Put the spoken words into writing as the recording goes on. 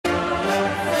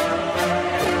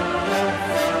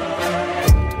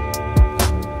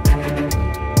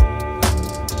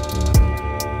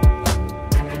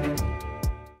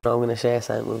so I'm going to share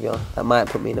something with you. That might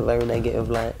put me in a very negative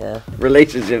light, yeah.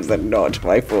 Relationships are not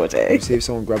my forte. See if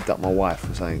someone grabbed up my wife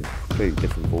or something, completely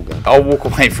different ballgame. I'll walk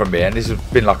away from it, and this has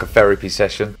been like a therapy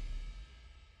session.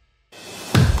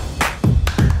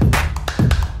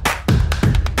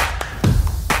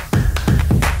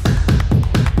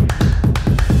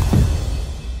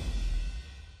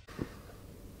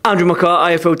 Andrew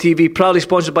McCART, IFL TV, proudly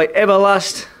sponsored by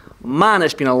Everlast. Man,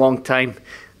 it's been a long time.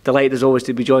 Delighted as always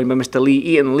to be joined by Mr. Lee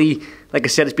Eaton. Lee, like I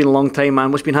said, it's been a long time,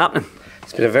 man. What's been happening?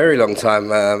 It's been a very long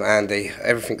time, Andy.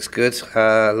 Everything's good.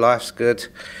 Life's good.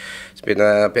 It's been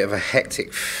a bit of a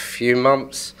hectic few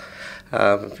months.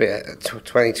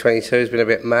 2022 has been a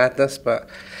bit madness, but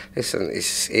listen,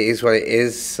 it is what it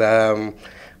is.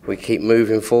 We keep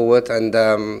moving forward, and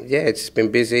yeah, it's just been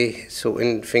busy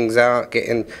sorting things out,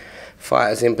 getting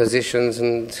fighters in positions,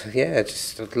 and yeah,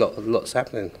 just lots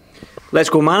happening. Let's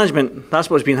Go Management, that's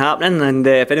what's been happening, and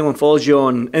if anyone follows you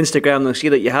on Instagram, they'll see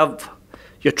that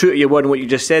you're true to your word and what you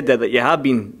just said there, that you have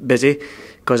been busy,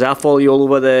 because I follow you all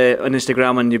over on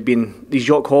Instagram, and you've been, these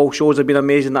York Hall shows have been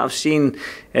amazing that I've seen.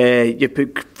 You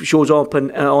put shows up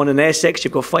on in Essex,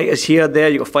 you've got fighters here, there,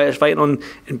 you've got fighters fighting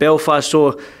in Belfast, so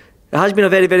it has been a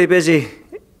very, very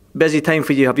busy time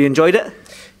for you. Have you enjoyed it?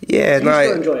 Yeah, Do you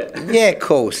still enjoy it? Yeah, of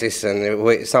course.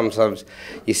 Listen, sometimes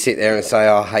you sit there and say,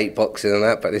 I hate boxing and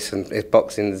that, but listen,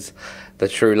 boxing's the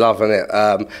true love, isn't it?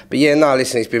 But yeah, no,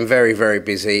 listen, it's been very, very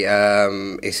busy.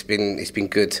 It's been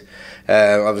good.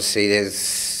 Obviously,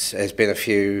 there's been a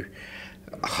few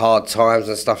hard times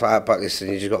and stuff like that, but listen,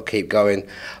 you just got to keep going,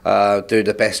 do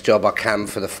the best job I can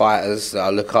for the fighters that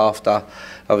I look after.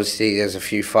 Obviously, there's a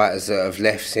few fighters that have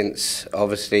left since,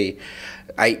 obviously,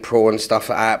 April and stuff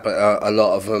like that, but a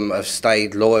lot of them have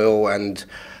stayed loyal and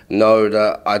know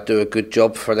that I do a good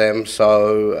job for them.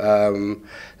 So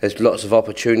there's lots of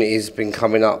opportunities been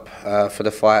coming up for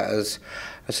the fighters.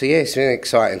 So yeah, it's been an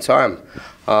exciting time.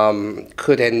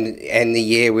 Could end the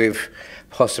year with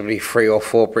possibly 3 or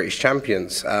 4 British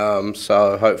champions.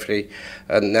 So hopefully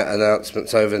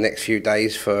announcements over the next few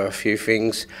days for a few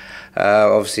things.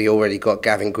 Obviously already got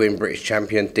Gavin Gwynn, British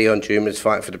champion. Dion Juma's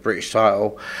fighting for the British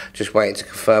title. Just waiting to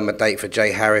confirm a date for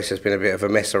Jay Harris. There's been a bit of a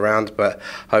mess around, but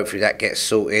hopefully that gets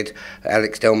sorted.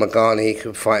 Alex Del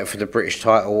Magani fighting for the British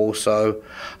title also.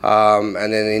 And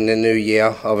then in the new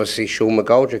year, obviously Sean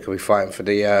McGoldrick will be fighting for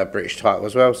the British title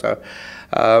as well. So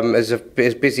there's a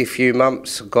busy few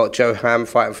months. Got Joe Ham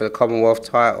fighting for the Commonwealth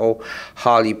title.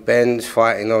 Harley Benn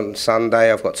fighting on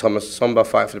Sunday. I've got Thomas Somba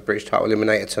fighting for the British title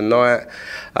eliminator tonight.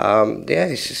 Yeah,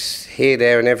 it's just here,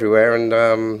 there and everywhere,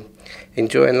 and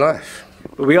enjoying life.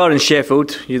 We are in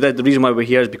Sheffield. The reason why we're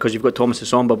here is because you've got Thomas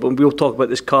Somba, but we'll talk about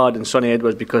this card in Sonny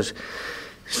Edwards, because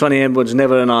Sonny Edwards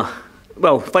never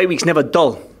fight week's never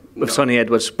dull with Sonny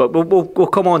Edwards, but we'll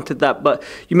come on to that. But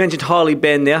you mentioned Harley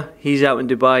Benn there. He's out in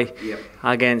Dubai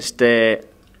against Faizan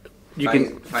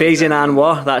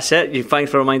Anwar. That's it.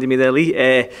 Thanks for reminding me there,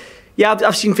 Lee. Yeah,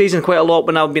 I've seen Faizan quite a lot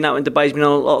when I've been out in Dubai. He's been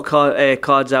on a lot of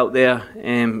cards out there.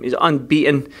 He's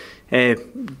unbeaten.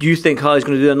 Do you think Harley's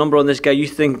going to do a number on this guy? You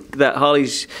think that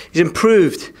he's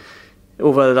improved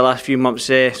over the last few months?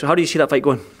 So how do you see that fight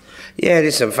going? Yeah,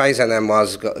 listen, Faizan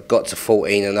Anwar's got to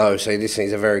 14-0, so listen,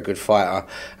 he's a very good fighter.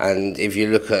 And if you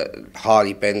look at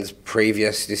Harley Benn's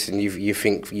previous, listen, you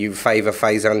think you favour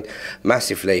Faizan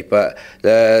massively. But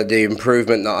the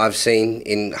improvement that I've seen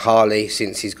in Harley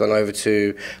since he's gone over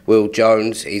to Will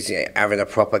Jones, he's having a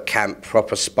proper camp,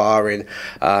 proper sparring,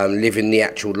 living the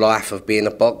actual life of being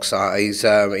a boxer. He's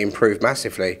improved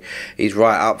massively. He's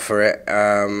right up for it,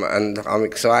 and I'm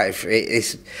excited.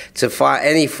 It's to fight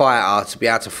any fighter, to be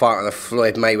able to fight on a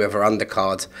Floyd Mayweather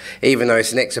undercard, even though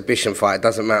it's an exhibition fight, it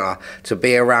doesn't matter. To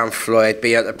be around Floyd,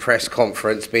 be at the press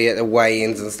conference, be at the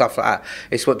weigh-ins and stuff like that,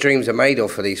 it's what dreams are made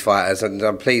of for these fighters, and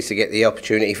I'm pleased to get the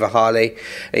opportunity for Harley.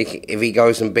 If he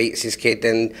goes and beats his kid,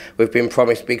 then we've been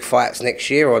promised big fights next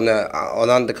year on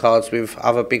undercards with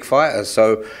other big fighters.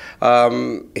 So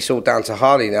it's all down to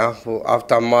Harley now. Well, I've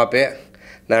done my bit,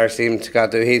 now it's him to go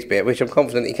do his bit, which I'm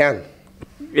confident he can.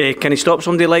 Can he stop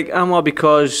somebody like Anwar?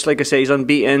 Because, like I said, he's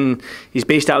unbeaten. He's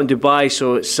based out in Dubai,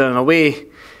 so it's an away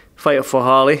fight for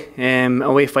Harley,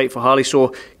 away fight for Harley.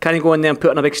 So can he go in there and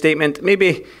put in a big statement?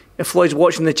 Maybe if Floyd's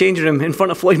watching the changing room in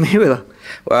front of Floyd Mayweather.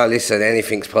 Well, listen,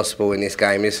 anything's possible in this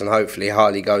game. Listen, hopefully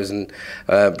Harley goes and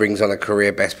brings on a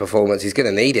career best performance. He's going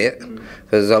to need it,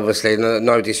 because obviously,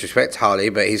 no disrespect to Harley,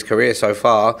 but his career so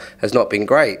far has not been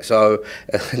great. So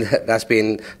that's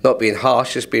not being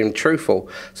harsh, just being truthful.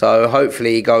 So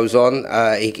hopefully he goes on,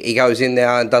 he goes in there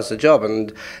and does the job.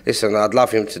 And listen, I'd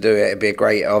love him to do it. It'd be a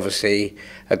great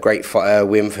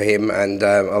win for him, and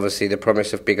obviously the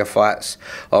promise of bigger fights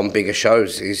on bigger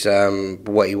shows is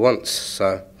what he wants.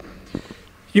 So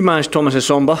you managed Thomas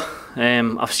Asomba.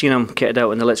 I've seen him kitted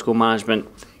out in the Let's Go management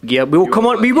gear. We will come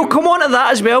on to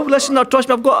that as well. Listen, trust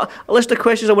me, I've got a list of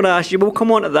questions I want to ask you. We'll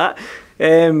come on to that.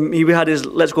 He had his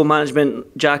Let's Go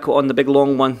management jacket on, the big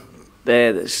long one.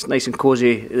 That's nice and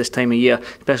cosy this time of year,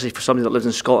 especially for somebody that lives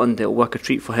in Scotland. It'll work a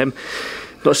treat for him.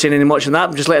 Not saying any much on that.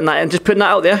 I'm just letting that in, just putting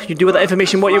that out there. You do with that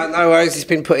information what you. No worries. It's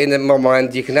been put in my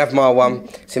mind. You can have my one.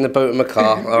 It's in the boot of my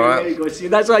car. All right. There you go. See,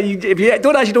 that's why you. If you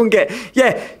don't actually don't get.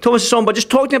 Yeah, Thomas Asomba. Just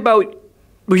talking about.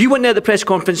 Well, you weren't there at the press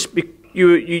conference.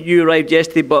 You arrived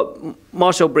yesterday, but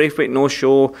Marcel Braithwaite no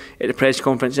show at the press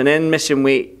conference, and then missing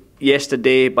weight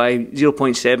yesterday by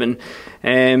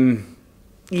 0.7.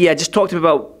 Yeah, just talk to me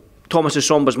about Thomas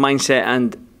Asomba's mindset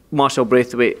and Marcel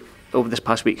Braithwaite over this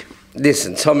past week.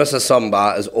 Listen, Thomas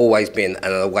Asomba has always been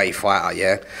an away fighter,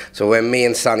 yeah? So when me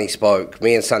and Sonny spoke,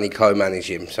 me and Sonny co-manage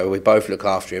him, so we both look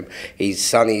after him. He's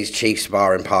Sonny's chief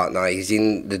sparring partner. He's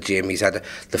in the gym. He's had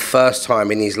the first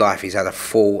time in his life he's had a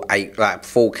full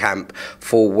camp,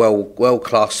 full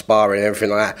world-class sparring and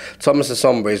everything like that. Thomas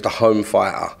Asomba is the home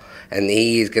fighter, and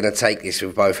he is going to take this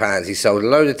with both hands. He's sold a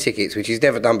load of tickets, which he's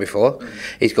never done before.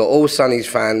 He's got all Sonny's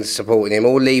fans supporting him,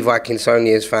 all Levi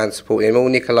Kinsonia's fans supporting him, all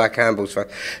Nikolai Campbell's fans.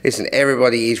 Listen,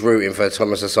 everybody is rooting for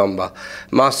Thomas Asomba.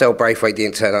 Marcel Braithwaite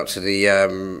didn't turn up to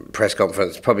the press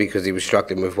conference, probably because he was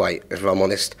struggling with weight, if I'm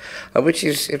honest, which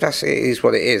is, if that's it, is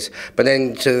what it is. But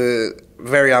then to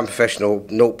very unprofessional,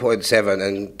 0.7,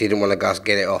 and didn't want to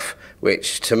get it off,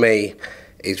 which to me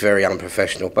is very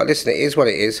unprofessional. But listen, it is what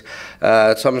it is.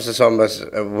 Thomas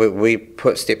Asomba, we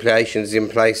put stipulations in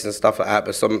place and stuff like that,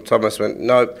 but Thomas went,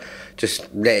 nope,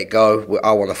 just let it go.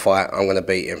 I want to fight. I'm going to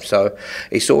beat him. So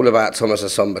it's all about Thomas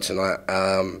Asomba tonight.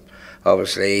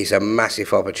 Obviously, it's a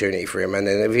massive opportunity for him, and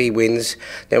then if he wins,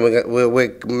 then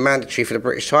we're mandatory for the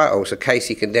British title. So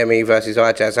Casey Condemi versus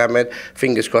Ijaz Ahmed.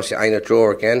 Fingers crossed it ain't a draw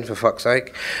again, for fuck's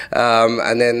sake.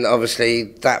 And then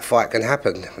obviously that fight can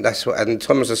happen. And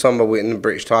Thomas Asomba winning the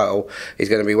British title is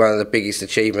going to be one of the biggest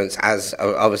achievements as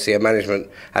obviously a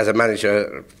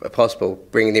manager possible,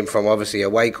 bringing him from obviously a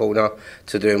weight corner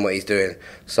to doing what he's doing.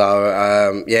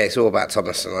 So yeah, it's all about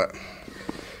Thomas tonight.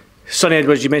 Sonny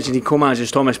Edwards, you mentioned he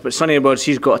co-manages Thomas, but Sonny Edwards,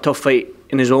 he's got a tough fight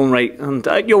in his own right, and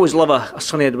you always love a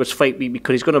Sonny Edwards fight week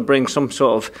because he's going to bring some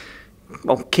sort of,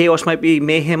 well, chaos might be,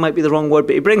 mayhem might be the wrong word,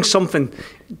 but he brings something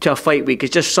to a fight week.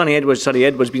 It's just Sonny Edwards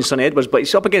being Sonny Edwards, but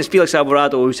he's up against Felix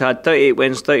Alvarado, who's had 38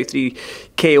 wins, 33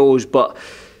 KOs, but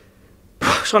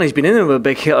Sonny's been in there with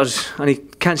big hitters, and he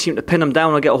can't seem to pin him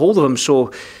down or get a hold of him,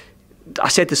 so I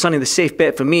said to Sonny, the safe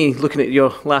bet for me, looking at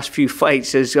your last few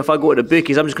fights, is if I go to the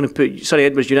bookies, I'm just going to put Sonny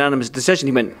Edwards unanimous decision.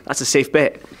 He went, that's a safe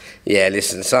bet. Yeah,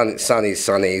 listen,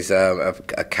 Sonny's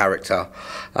a character.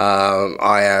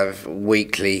 I have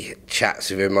weekly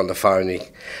chats with him on the phone,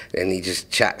 and he just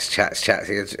chats.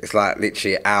 It's like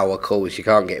literally hour calls. You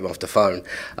can't get him off the phone.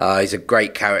 He's a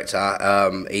great character.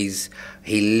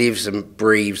 He lives and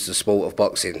breathes the sport of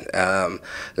boxing.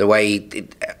 The way he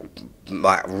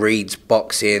reads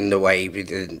boxing, the way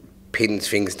he pins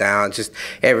things down, just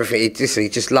everything. He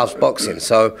just loves boxing.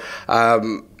 So,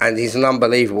 and he's an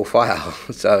unbelievable fighter.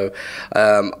 So,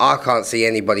 I can't see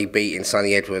anybody beating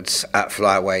Sonny Edwards at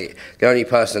flyweight. The only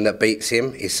person that beats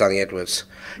him is Sonny Edwards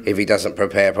if he doesn't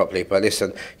prepare properly. But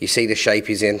listen, you see the shape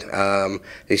he's in.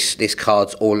 This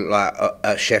card's all like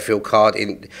a Sheffield card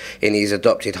in his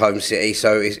adopted home city.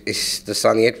 So it's the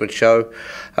Sonny Edwards show.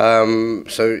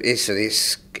 So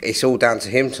it's all down to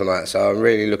him tonight. So I'm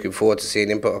really looking forward to seeing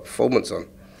him put a performance on.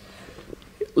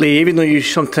 Lee, even though you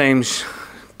sometimes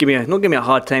not give me a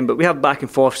hard time, but we have back and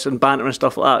forths and banter and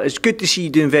stuff like that. It's good to see you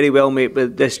doing very well, mate,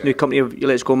 with this new company of your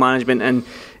Let's Go management, and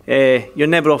you're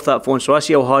never off that phone. So I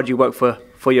see how hard you work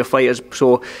for your fighters.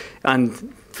 So,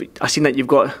 and I seen that you've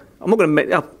got. I'm not going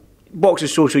to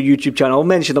Box's social YouTube channel. I'll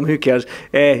mention them. Who cares?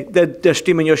 They're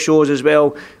streaming your shows as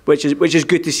well, which is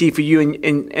good to see for you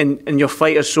and your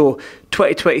fighters. So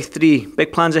 2023,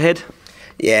 big plans ahead.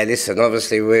 Yeah, listen,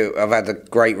 obviously I've had a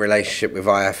great relationship with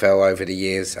IFL over the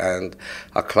years, and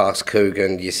I class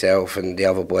Coogan, yourself and the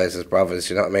other boys as brothers,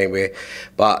 you know what I mean?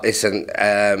 But listen,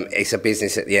 it's a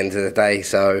business at the end of the day,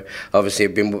 so obviously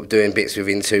I've been doing bits with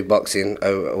Into Boxing,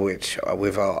 which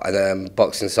with our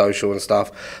Boxing Social and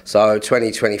stuff. So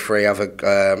 2023 I've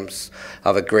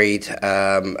agreed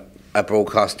a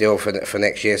broadcast deal for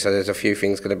next year, so there's a few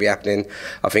things going to be happening.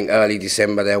 I think early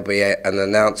December there'll be an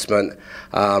announcement,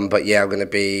 but yeah, I'm going to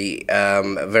be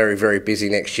very, very busy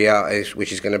next year,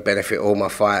 which is going to benefit all my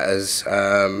fighters,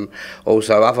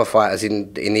 also other fighters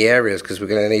in the areas, because we're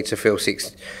going to need to fill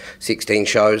 16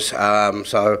 shows.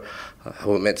 So I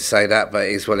wasn't meant to say that, but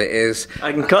it is what it is.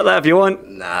 I can cut that if you want.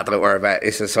 Nah, don't worry about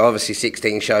it. So obviously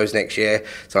 16 shows next year,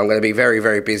 so I'm going to be very,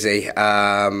 very busy.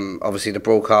 Obviously the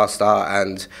broadcaster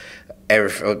and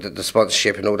the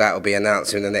sponsorship and all that will be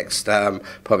announced in the next,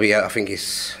 probably I think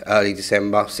it's early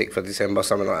December, 6th of December,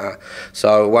 something like that.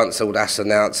 So once all that's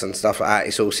announced and stuff like that,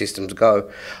 it's all systems go.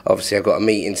 Obviously I've got a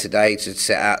meeting today to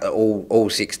set out all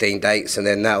 16 dates, and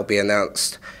then that'll be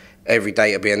announced. Every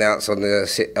date will be announced on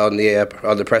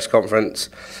the press conference,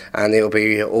 and it'll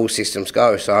be all systems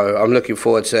go. So I'm looking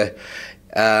forward to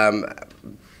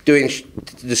doing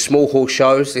the small hall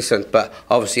shows. Listen, but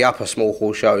obviously upper small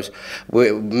hall shows.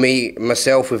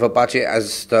 Myself with a budget,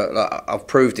 as I've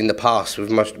proved in the past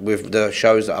with the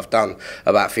shows that I've done,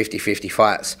 about 50-50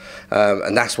 fights,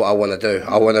 and that's what I want to do.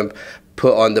 I want to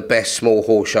put on the best small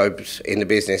hall shows in the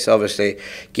business. Obviously,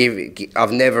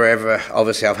 I've never ever.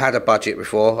 Obviously, I've had a budget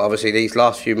before. Obviously, these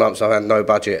last few months I've had no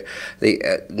budget.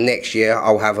 Next year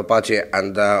I'll have a budget,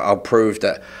 and I'll prove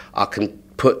that I can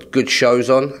put good shows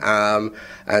on,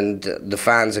 and the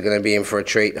fans are going to be in for a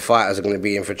treat. The fighters are going to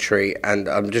be in for a treat, and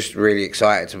I'm just really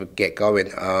excited to get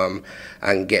going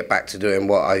and get back to doing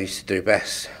what I used to do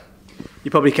best.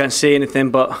 You probably can't say anything,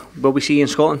 but will we see you in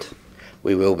Scotland?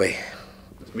 We will be.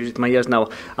 Music to my ears now.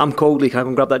 I'm cold, Lee. Can I go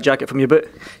and grab that jacket from your boot?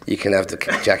 You can have the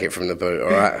jacket from the boot, all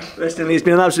right? Listen, Lee, it's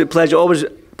been an absolute pleasure. Always a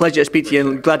pleasure to speak to you,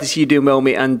 and glad to see you doing well,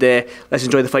 mate. And let's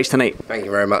enjoy the fights tonight. Thank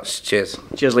you very much. Cheers.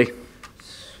 Cheers, Lee.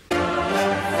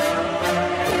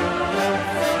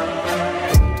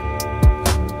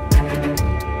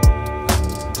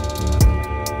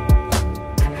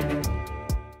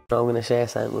 I'm going to share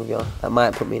something with you. That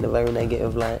might put me in a very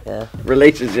negative light, yeah.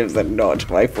 Relationships are not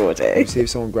my forte. See if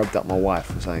someone grabbed up my wife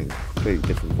for saying completely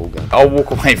different ballgame. I'll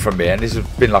walk away from it, and this has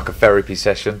been like a therapy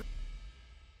session.